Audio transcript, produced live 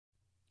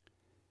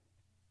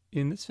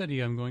In this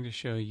video, I'm going to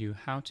show you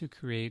how to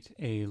create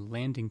a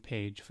landing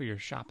page for your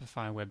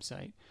Shopify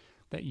website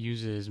that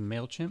uses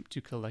Mailchimp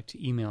to collect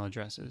email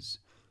addresses.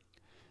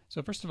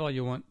 So first of all,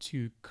 you'll want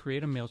to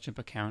create a Mailchimp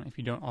account if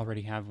you don't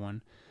already have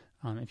one.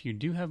 If you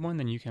do have one,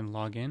 then you can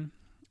log in.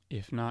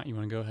 If not, you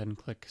want to go ahead and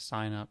click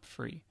Sign Up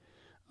Free.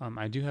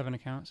 I do have an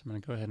account, so I'm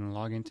going to go ahead and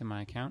log into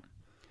my account.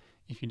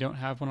 If you don't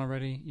have one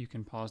already, you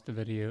can pause the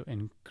video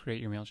and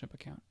create your Mailchimp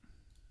account.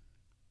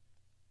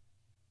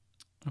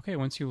 Okay,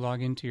 once you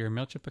log into your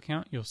Mailchimp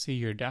account, you'll see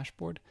your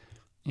dashboard,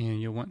 and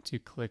you'll want to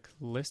click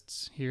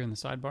Lists here in the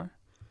sidebar.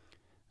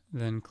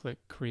 Then click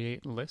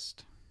Create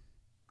List,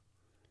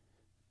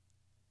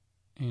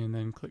 and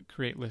then click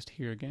Create List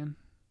here again.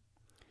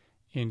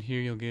 And here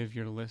you'll give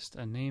your list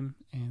a name,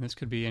 and this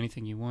could be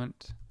anything you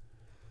want,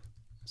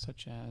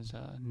 such as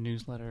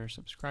newsletter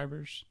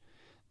subscribers.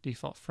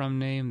 Default from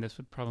name, this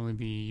would probably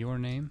be your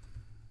name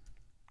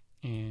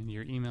and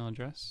your email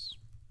address.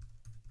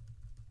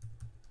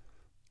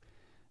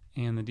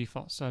 And the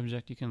default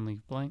subject you can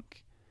leave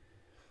blank.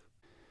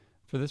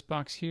 For this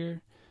box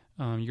here,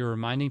 you're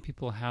reminding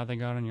people how they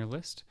got on your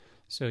list.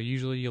 So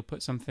usually you'll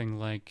put something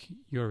like,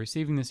 you're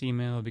receiving this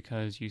email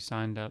because you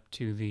signed up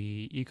to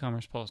the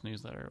e-commerce Pulse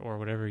newsletter or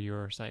whatever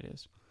your site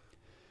is.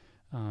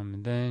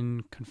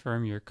 Then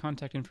confirm your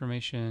contact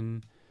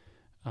information,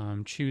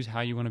 choose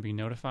how you want to be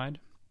notified.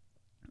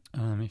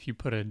 If you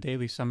put a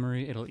daily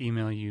summary, it'll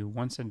email you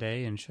once a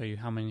day and show you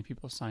how many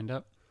people signed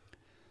up.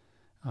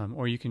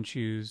 Or you can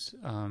choose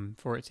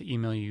for it to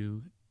email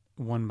you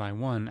one by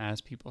one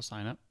as people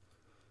sign up.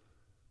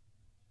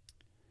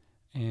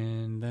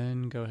 And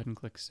then go ahead and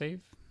click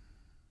Save.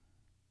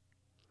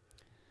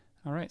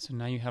 Alright, so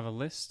now you have a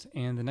list,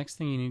 and the next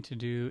thing you need to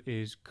do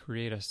is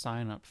create a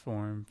sign-up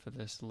form for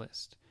this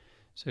list.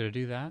 So to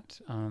do that,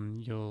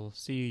 you'll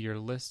see your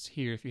lists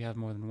here if you have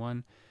more than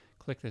one.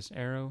 Click this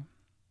arrow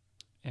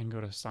and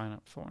go to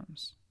Sign-up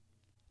Forms.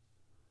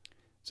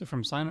 So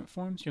from Sign-up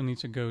Forms, you'll need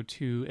to go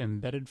to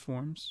Embedded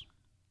Forms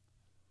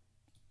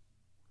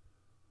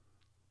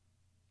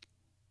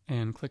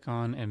and click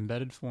on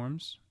Embedded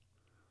Forms.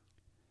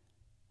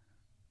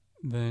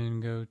 Then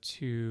go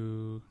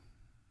to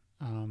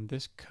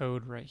this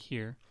code right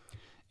here.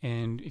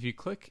 And if you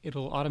click,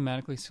 it'll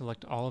automatically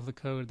select all of the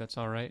code. That's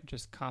all right.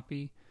 Just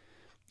copy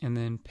and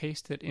then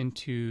paste it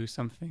into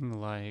something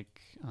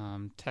like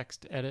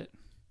text edit.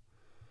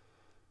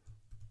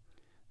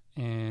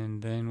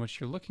 And then what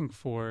you're looking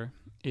for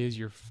is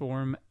your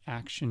form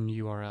action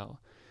URL.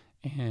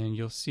 And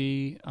you'll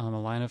see a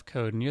line of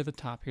code near the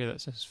top here that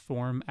says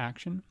form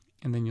action.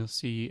 And then you'll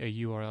see a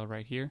URL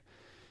right here.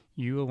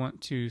 You will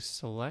want to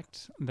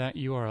select that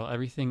URL,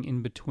 everything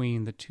in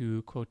between the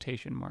two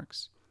quotation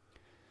marks.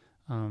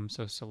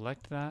 So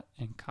select that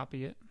and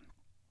copy it.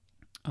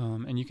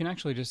 And you can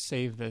actually just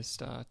save this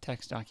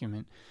text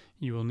document.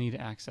 You will need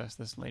to access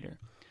this later.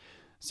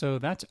 So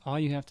that's all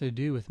you have to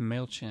do with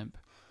Mailchimp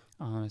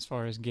as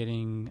far as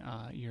getting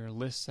your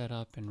list set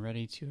up and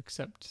ready to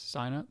accept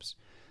signups.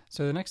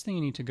 So the next thing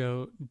you need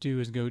to do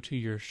is go to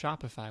your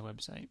Shopify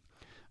website.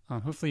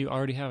 Hopefully you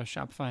already have a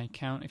Shopify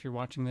account if you're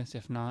watching this.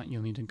 If not,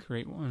 you'll need to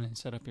create one and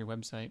set up your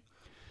website.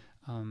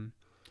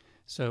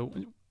 So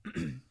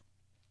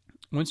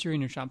once you're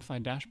in your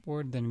Shopify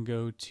dashboard, then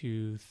go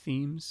to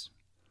Themes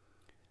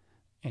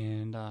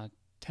and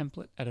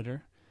Template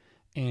Editor.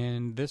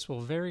 And this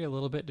will vary a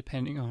little bit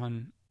depending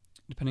on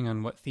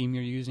what theme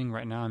you're using.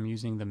 Right now I'm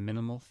using the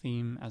minimal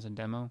theme as a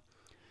demo.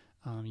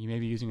 You may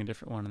be using a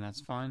different one, and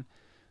that's fine.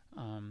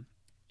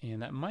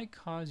 And that might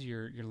cause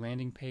your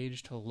landing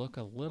page to look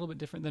a little bit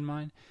different than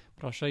mine,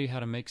 but I'll show you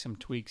how to make some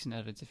tweaks and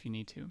edits if you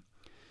need to.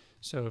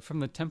 So from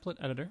the template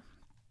editor,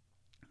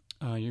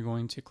 you're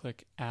going to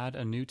click Add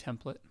a New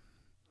Template,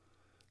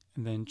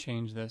 and then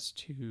change this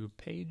to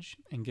Page,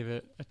 and give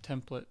it a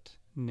template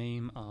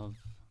name of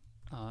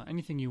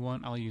anything you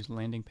want. I'll use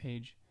Landing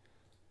Page.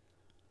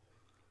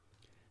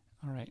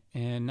 All right,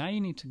 and now you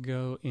need to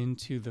go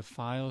into the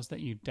files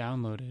that you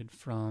downloaded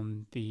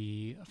from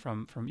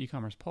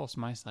e-commerce Pulse,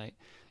 my site,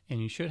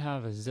 and you should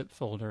have a zip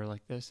folder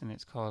like this, and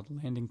it's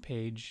called landing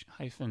page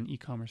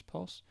 -e-commerce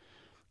Pulse.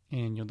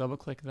 And you'll double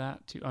click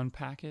that to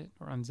unpack it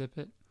or unzip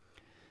it,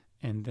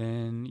 and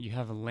then you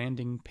have a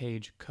landing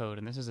page code,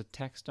 and this is a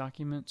text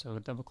document, so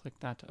double click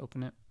that to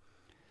open it.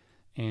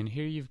 And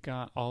here you've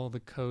got all the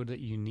code that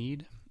you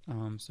need.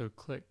 So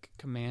click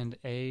Command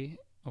A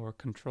or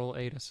Control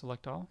A to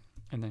select all,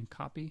 and then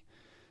copy,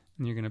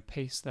 and you're going to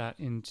paste that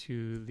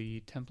into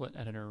the template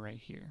editor right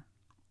here.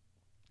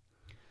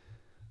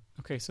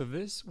 Okay, so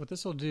what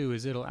this will do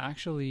is it'll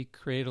actually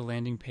create a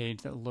landing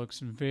page that looks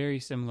very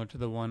similar to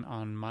the one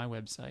on my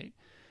website.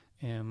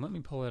 And let me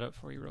pull it up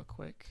for you real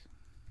quick.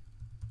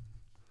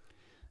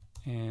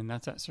 And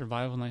that's at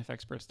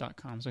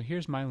survivalknifeexperts.com. So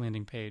here's my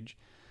landing page,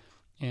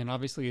 and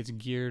obviously it's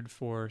geared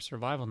for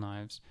survival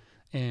knives.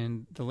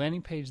 And the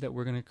landing page that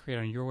we're going to create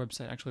on your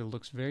website actually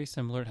looks very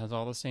similar. It has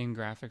all the same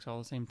graphics, all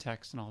the same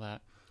text and all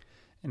that,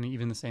 and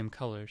even the same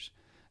colors.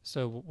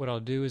 So what I'll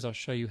do is I'll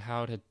show you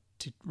how to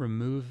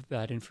remove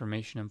that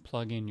information and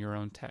plug in your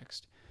own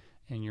text.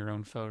 and your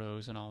own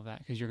photos and all of that,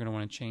 because you're going to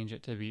want to change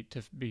it to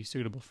be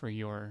suitable for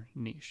your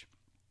niche.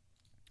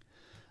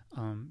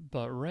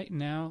 But right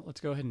now,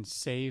 let's go ahead and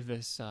save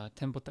this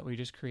template that we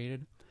just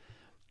created.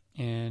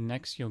 And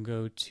next, you'll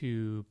go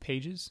to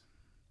Pages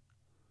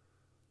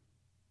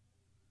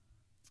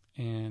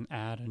and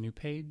add a new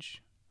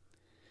page.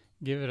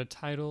 Give it a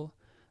title.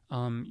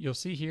 You'll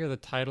see here the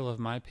title of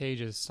my page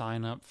is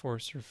Sign Up for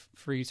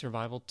Free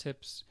Survival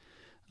Tips.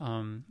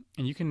 And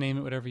you can name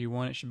it whatever you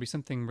want. It should be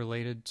something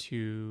related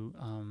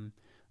to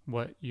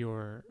what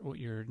your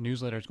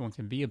newsletter is going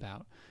to be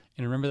about.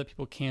 And remember that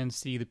people can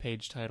see the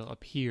page title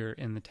up here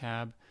in the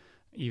tab,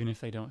 even if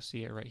they don't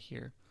see it right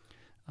here.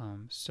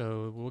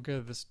 So we'll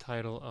give this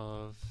title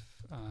of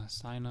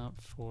Sign Up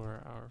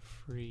for Our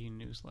Free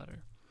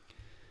Newsletter.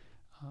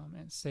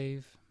 And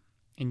save.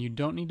 And you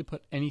don't need to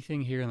put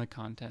anything here in the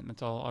content.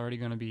 That's all already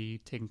going to be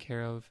taken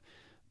care of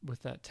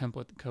with that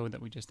template code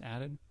that we just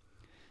added.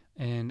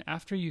 And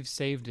after you've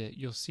saved it,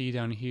 you'll see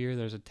down here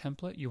there's a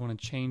template. You want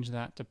to change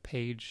that to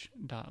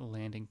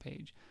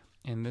page.landingpage.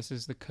 And this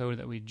is the code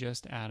that we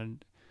just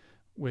added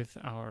with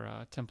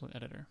our template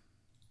editor.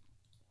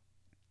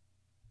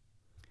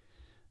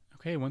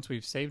 Okay, once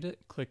we've saved it,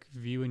 click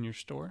View in your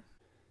store.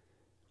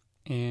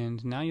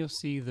 And now you'll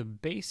see the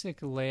basic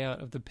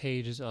layout of the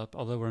page is up,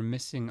 although we're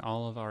missing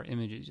all of our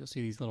images. You'll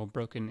see these little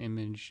broken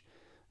image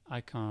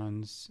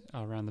icons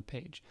around the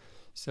page.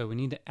 So we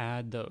need to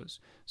add those.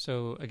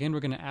 So again, we're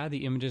going to add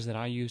the images that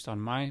I used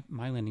on my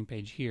landing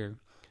page here,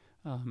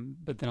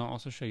 but then I'll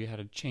also show you how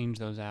to change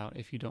those out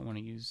if you don't want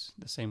to use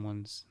the same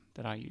ones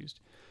that I used,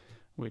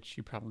 which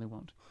you probably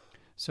won't.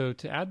 So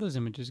to add those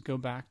images, go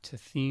back to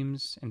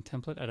Themes and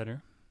Template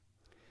Editor,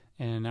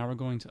 and now we're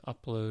going to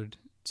upload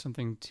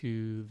something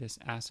to this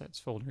Assets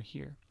folder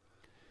here.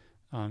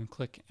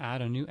 Click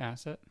Add a New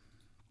Asset,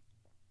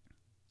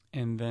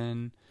 and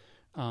then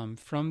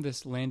from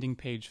this landing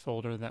page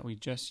folder that we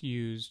just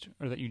used,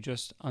 or that you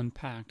just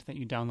unpacked, that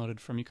you downloaded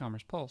from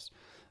E-commerce Pulse,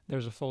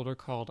 there's a folder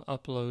called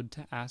Upload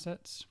to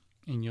Assets,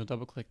 and you'll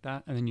double click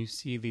that, and then you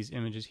see these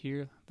images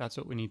here. That's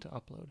what we need to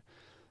upload.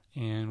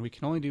 And we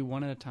can only do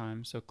one at a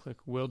time, so click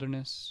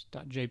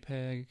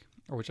wilderness.jpg,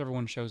 or whichever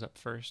one shows up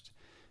first.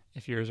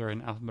 If yours are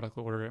in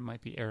alphabetical order, it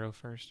might be arrow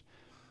first.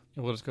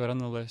 And we'll just go down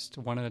the list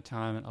one at a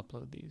time and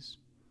upload these.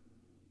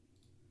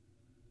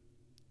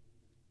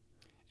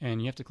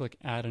 And you have to click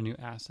Add a New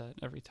Asset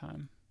every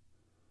time.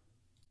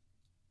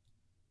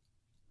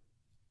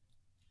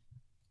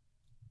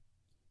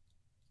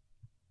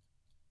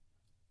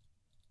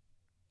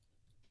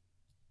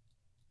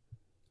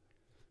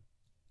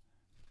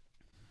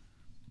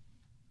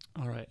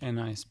 All right, and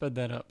I sped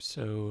that up,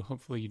 so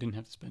hopefully you didn't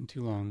have to spend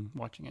too long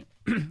watching it,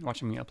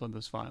 watching me upload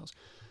those files.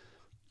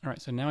 All right,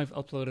 so now I've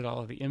uploaded all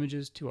of the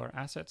images to our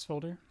Assets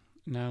folder.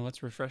 Now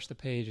let's refresh the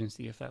page and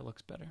see if that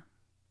looks better.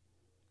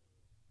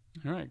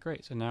 All right,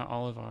 great. So now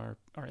all of our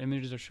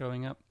images are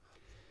showing up,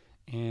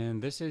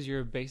 and this is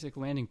your basic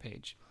landing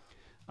page.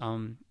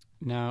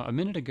 Now, a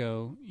minute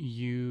ago,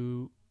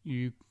 you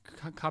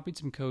copied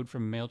some code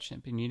from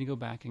Mailchimp, and you need to go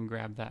back and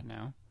grab that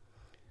now,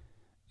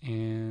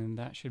 and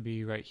that should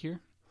be right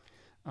here.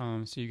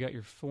 So you got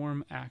your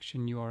form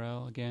action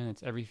URL. Again,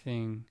 it's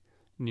everything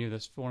near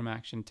this form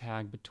action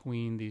tag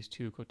between these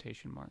two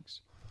quotation marks.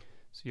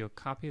 So you'll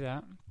copy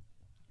that,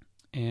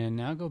 and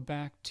now go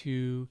back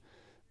to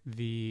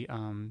the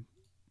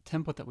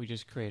template that we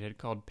just created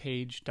called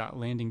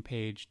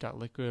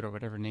page.landingpage.liquid, or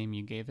whatever name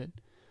you gave it.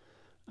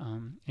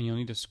 And you'll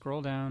need to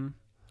scroll down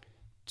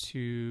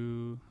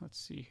to, let's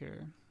see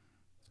here,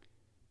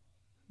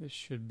 this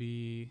should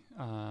be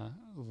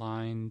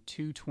line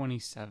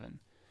 227.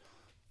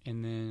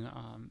 And then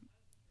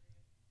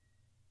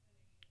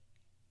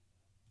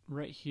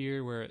right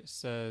here where it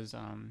says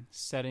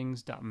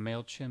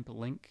settings.mailchimp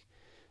link,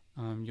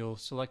 you'll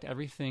select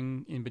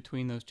everything in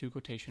between those two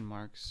quotation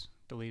marks,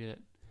 delete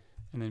it,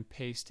 and then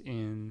paste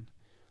in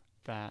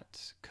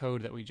that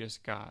code that we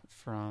just got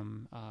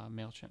from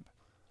Mailchimp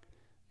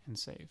and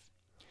save.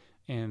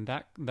 And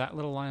that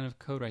little line of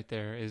code right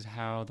there is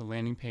how the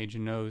landing page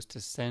knows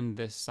to send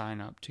this sign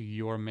up to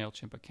your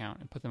Mailchimp account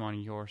and put them on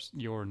your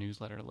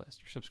newsletter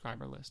list, your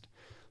subscriber list.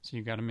 So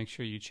you've got to make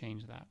sure you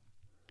change that.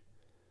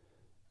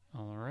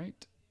 All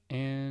right,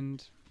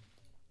 and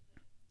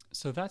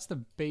so that's the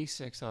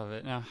basics of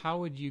it. Now, how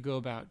would you go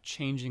about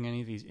changing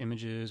any of these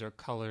images or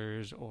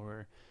colors,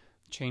 or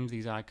change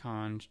these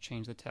icons,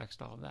 change the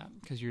text, all of that?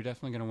 Because you're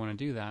definitely going to want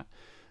to do that.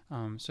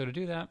 So to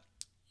do that,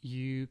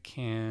 you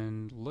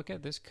can look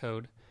at this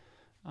code,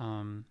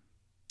 and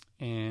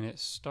it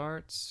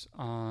starts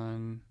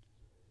on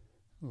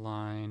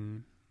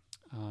line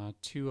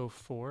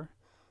 204,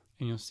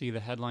 and you'll see the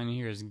headline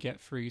here is Get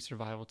Free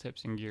Survival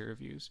Tips and Gear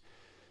Reviews.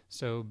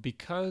 So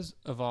because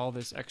of all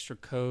this extra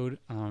code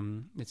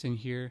that's in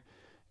here,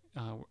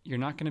 you're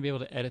not going to be able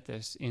to edit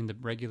this in the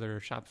regular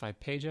Shopify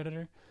page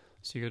editor,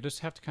 so you'll just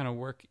have to kind of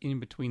work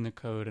in between the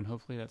code, and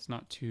hopefully that's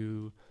not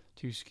too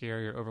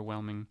scary or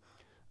overwhelming.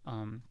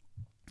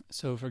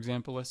 So for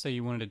example, let's say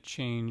you wanted to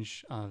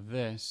change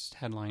this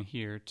headline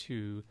here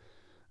to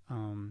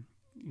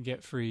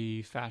get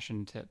free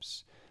fashion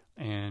tips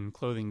and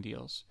clothing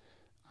deals.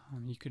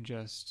 You could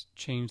just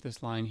change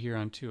this line here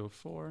on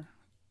 204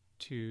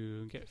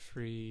 to get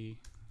free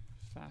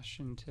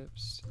fashion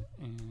tips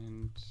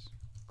and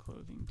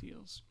clothing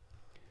deals.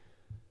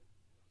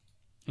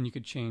 And you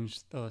could change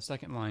the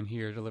second line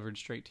here, delivered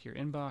straight to your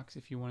inbox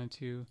if you wanted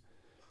to.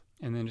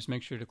 And then just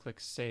make sure to click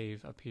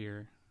save up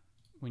here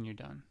when you're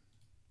done.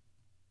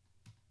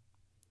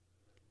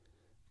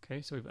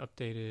 Okay, so we've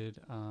updated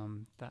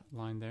that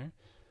line there.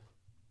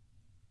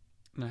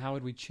 Now how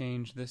would we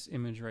change this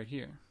image right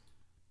here?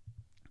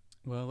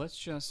 Well, let's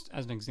just,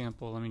 as an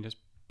example, let me just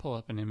pull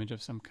up an image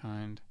of some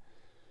kind.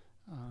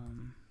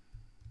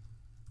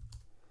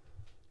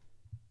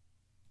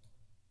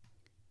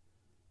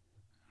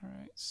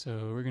 Alright,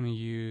 so we're going to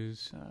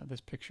use this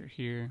picture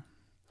here.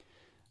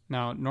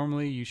 Now,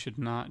 normally you should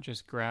not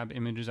just grab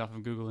images off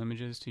of Google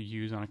Images to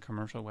use on a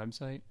commercial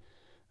website.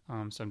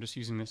 So I'm just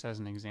using this as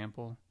an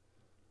example.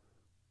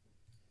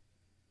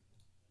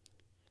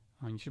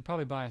 You should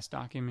probably buy a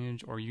stock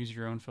image or use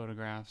your own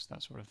photographs,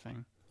 that sort of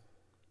thing.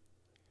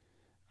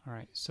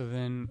 Alright, so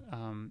then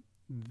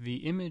the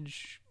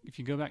image, if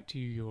you go back to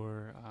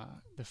your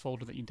the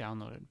folder that you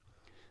downloaded,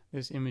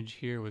 this image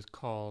here was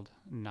called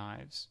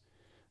Knives.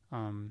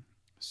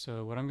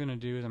 So what I'm going to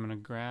do is I'm going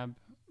to grab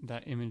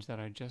that image that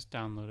I just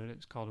downloaded.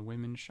 It's called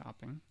Women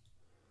Shopping.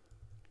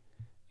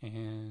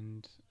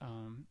 And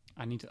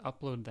I need to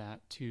upload that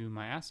to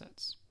my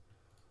assets.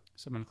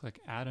 So I'm going to click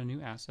Add a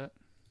New Asset.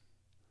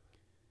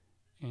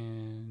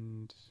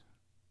 And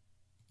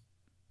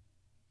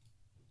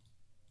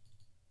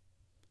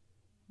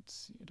let's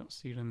see, I don't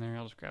see it in there.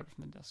 I'll just grab it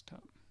from the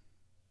desktop.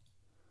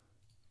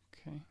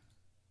 Okay.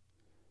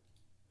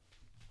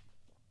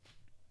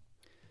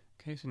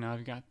 Okay, so now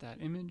I've got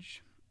that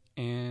image,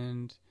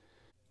 and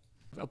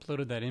I've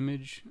uploaded that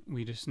image.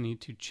 We just need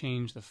to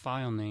change the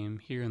file name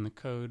here in the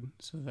code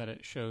so that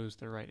it shows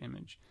the right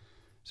image.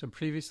 So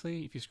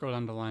previously, if you scroll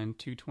down to line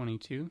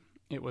 222,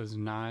 it was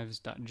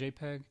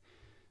knives.jpg.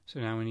 So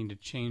now we need to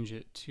change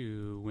it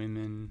to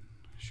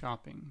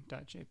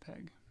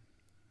womenshopping.jpg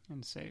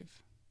and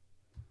save.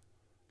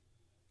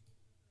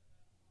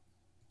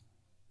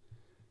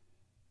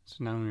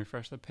 So now when we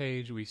refresh the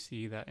page, we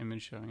see that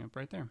image showing up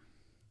right there.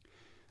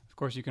 Of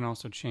course, you can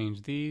also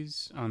change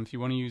these. If you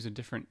want to use a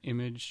different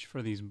image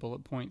for these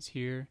bullet points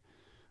here,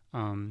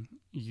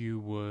 you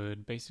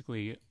would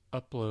basically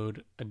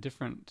upload a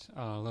different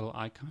little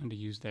icon to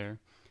use there,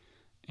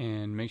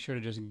 and make sure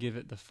to just give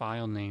it the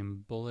file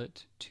name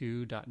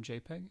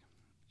bullet2.jpg,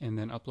 and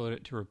then upload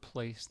it to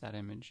replace that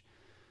image.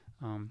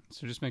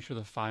 So just make sure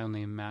the file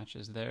name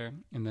matches there,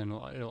 and then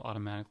it'll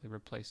automatically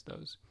replace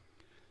those.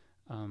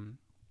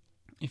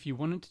 If you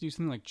wanted to do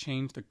something like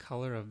change the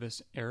color of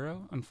this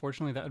arrow,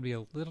 unfortunately that would be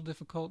a little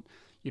difficult.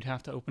 You'd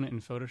have to open it in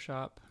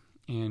Photoshop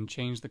and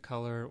change the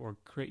color or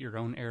create your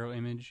own arrow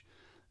image,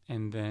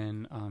 and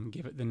then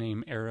give it the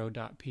name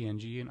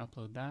arrow.png and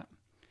upload that.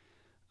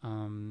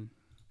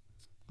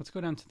 Let's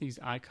go down to these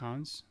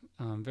icons.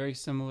 Very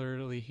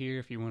similarly here,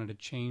 if you wanted to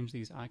change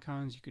these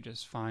icons, you could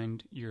just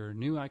find your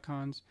new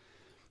icons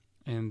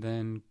and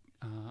then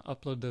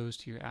upload those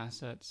to your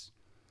assets.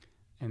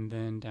 And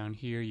then down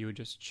here, you would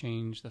just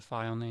change the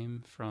file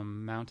name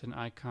from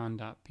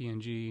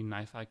mountainicon.png,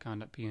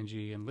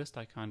 knifeicon.png, and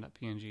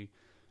listicon.png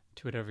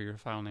to whatever your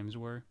file names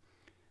were.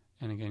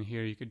 And again,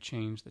 here you could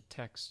change the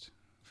text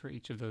for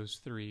each of those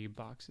three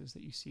boxes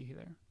that you see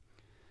there.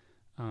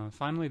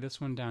 Finally,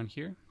 this one down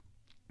here,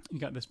 you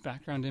got this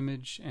background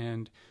image,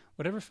 and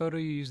whatever photo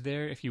you use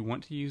there, if you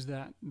want to use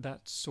that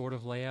sort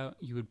of layout,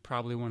 you would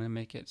probably want to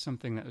make it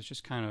something that was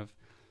just kind of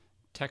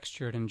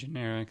textured and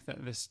generic,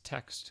 that this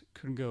text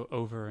could go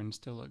over and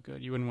still look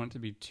good. You wouldn't want it to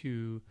be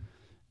too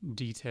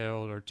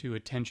detailed or too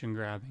attention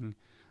grabbing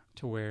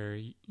to where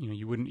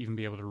you wouldn't even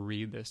be able to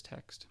read this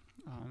text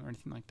or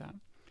anything like that.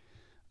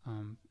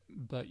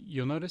 But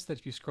you'll notice that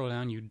if you scroll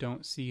down, you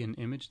don't see an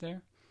image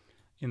there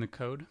in the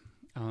code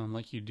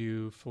like you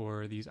do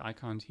for these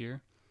icons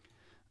here.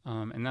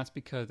 And that's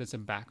because it's a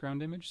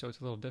background image, so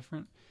it's a little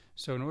different.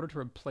 So in order to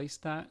replace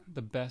that,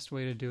 the best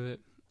way to do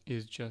it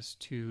is just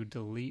to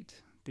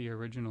delete the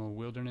original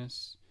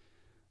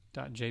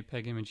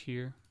wilderness.jpg image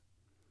here.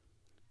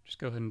 Just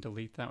go ahead and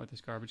delete that with this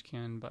garbage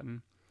can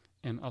button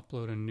and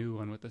upload a new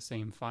one with the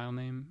same file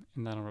name,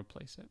 and that'll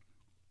replace it.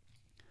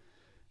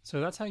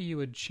 So that's how you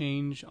would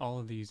change all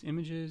of these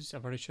images.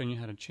 I've already shown you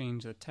how to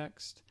change the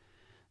text.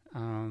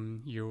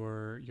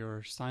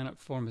 Your sign up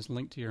form is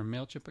linked to your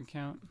Mailchimp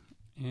account,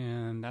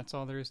 and that's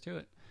all there is to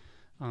it.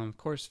 Of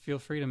course, feel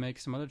free to make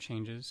some other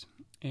changes.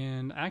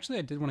 And actually,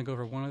 I did want to go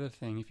over one other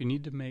thing. If you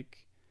need to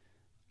make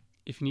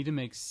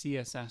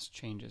CSS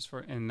changes,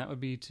 and that would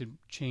be to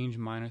change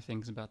minor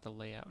things about the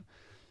layout.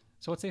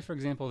 So let's say, for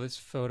example, this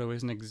photo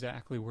isn't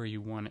exactly where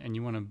you want it, and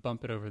you want to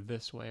bump it over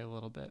this way a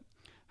little bit.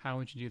 How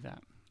would you do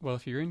that? Well,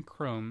 if you're in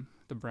Chrome,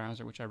 the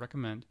browser, which I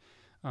recommend,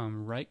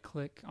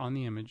 right-click on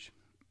the image,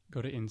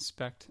 go to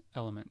Inspect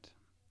Element,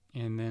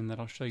 and then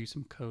that'll show you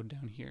some code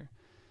down here.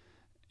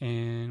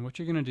 And what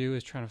you're going to do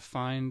is try to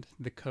find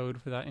the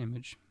code for that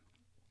image,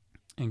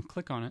 and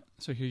click on it.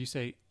 So here you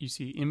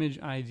see image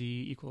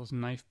ID equals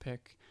knife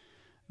pick,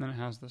 and then it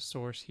has the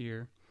source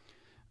here.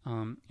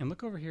 And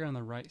look over here on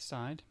the right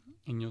side,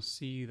 and you'll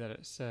see that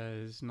it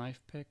says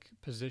knife pick,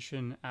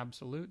 position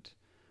absolute,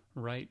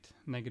 right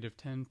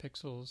 -10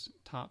 pixels,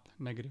 top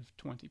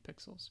 -20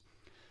 pixels.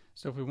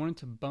 So if we wanted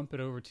to bump it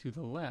over to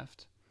the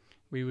left,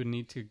 we would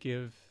need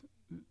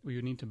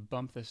to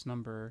bump this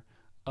number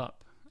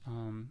up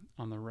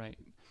on the right.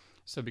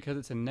 So because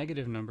it's a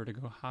negative number, to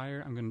go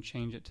higher, I'm going to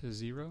change it to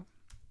 0,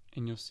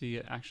 and you'll see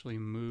it actually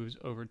moves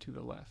over to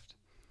the left.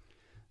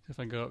 So if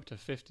I go up to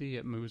 50,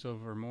 it moves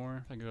over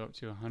more. If I go up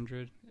to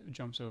 100, it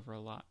jumps over a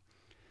lot.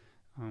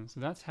 So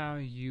that's how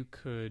you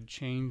could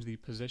change the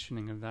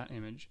positioning of that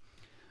image.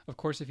 Of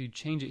course, if you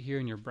change it here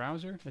in your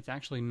browser, it's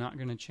actually not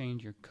going to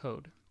change your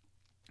code.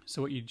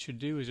 So what you should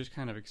do is just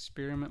kind of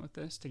experiment with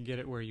this to get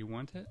it where you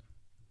want it.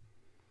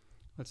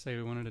 Let's say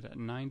we wanted it at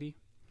 90.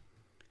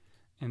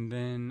 And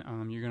then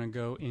you're going to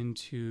go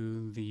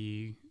into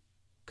the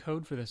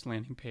code for this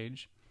landing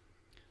page,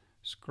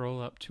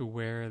 scroll up to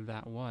where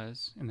that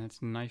was, and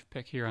that's knife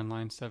pick here on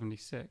line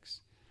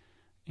 76,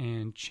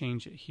 and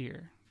change it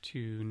here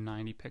to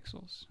 90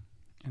 pixels,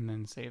 and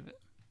then save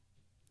it.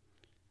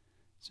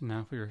 So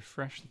now if we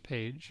refresh the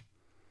page,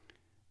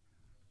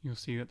 you'll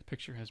see that the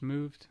picture has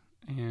moved,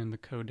 and the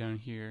code down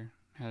here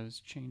has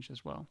changed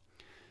as well.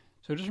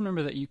 So just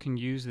remember that you can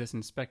use this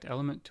inspect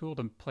element tool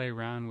to play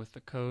around with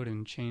the code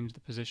and change the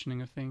positioning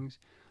of things,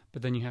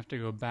 but then you have to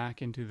go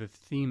back into the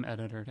theme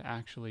editor to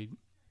actually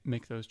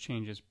make those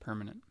changes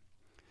permanent.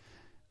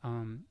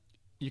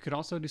 You could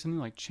also do something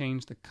like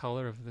change the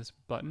color of this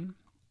button,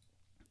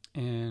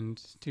 and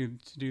to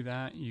do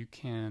that you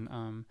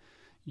can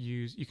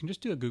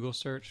just do a Google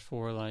search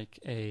for like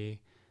a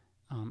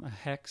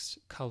hex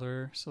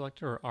color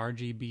selector or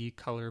RGB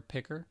color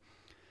picker,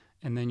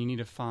 and then you need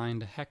to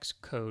find a hex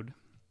code,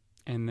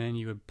 and then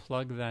you would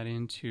plug that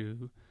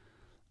into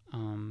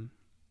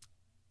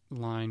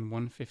line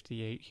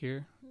 158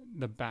 here.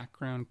 The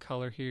background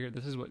color here,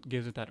 this is what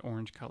gives it that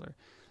orange color.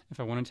 If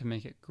I wanted to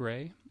make it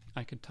gray,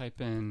 I could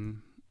type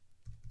in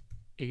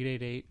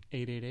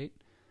 888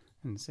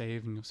 and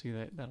save, and you'll see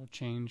that that'll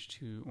change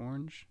to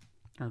orange,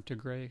 or to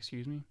gray,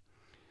 excuse me.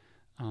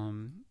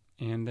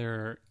 And there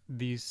are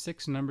these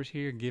 6 numbers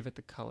here give it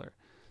the color.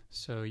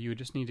 So you would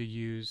just need to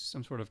use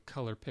some sort of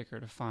color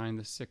picker to find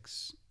the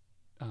 6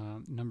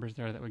 numbers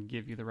there that would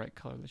give you the right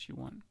color that you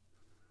want.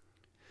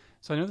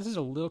 So I know this is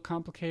a little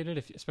complicated,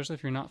 especially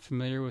if you're not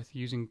familiar with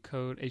using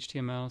code,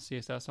 HTML,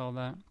 CSS, all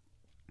that.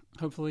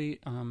 Hopefully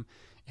it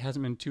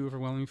hasn't been too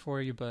overwhelming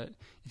for you, but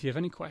if you have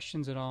any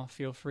questions at all,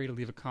 feel free to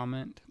leave a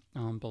comment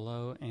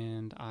below,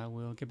 and I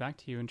will get back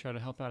to you and try to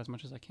help out as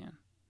much as I can.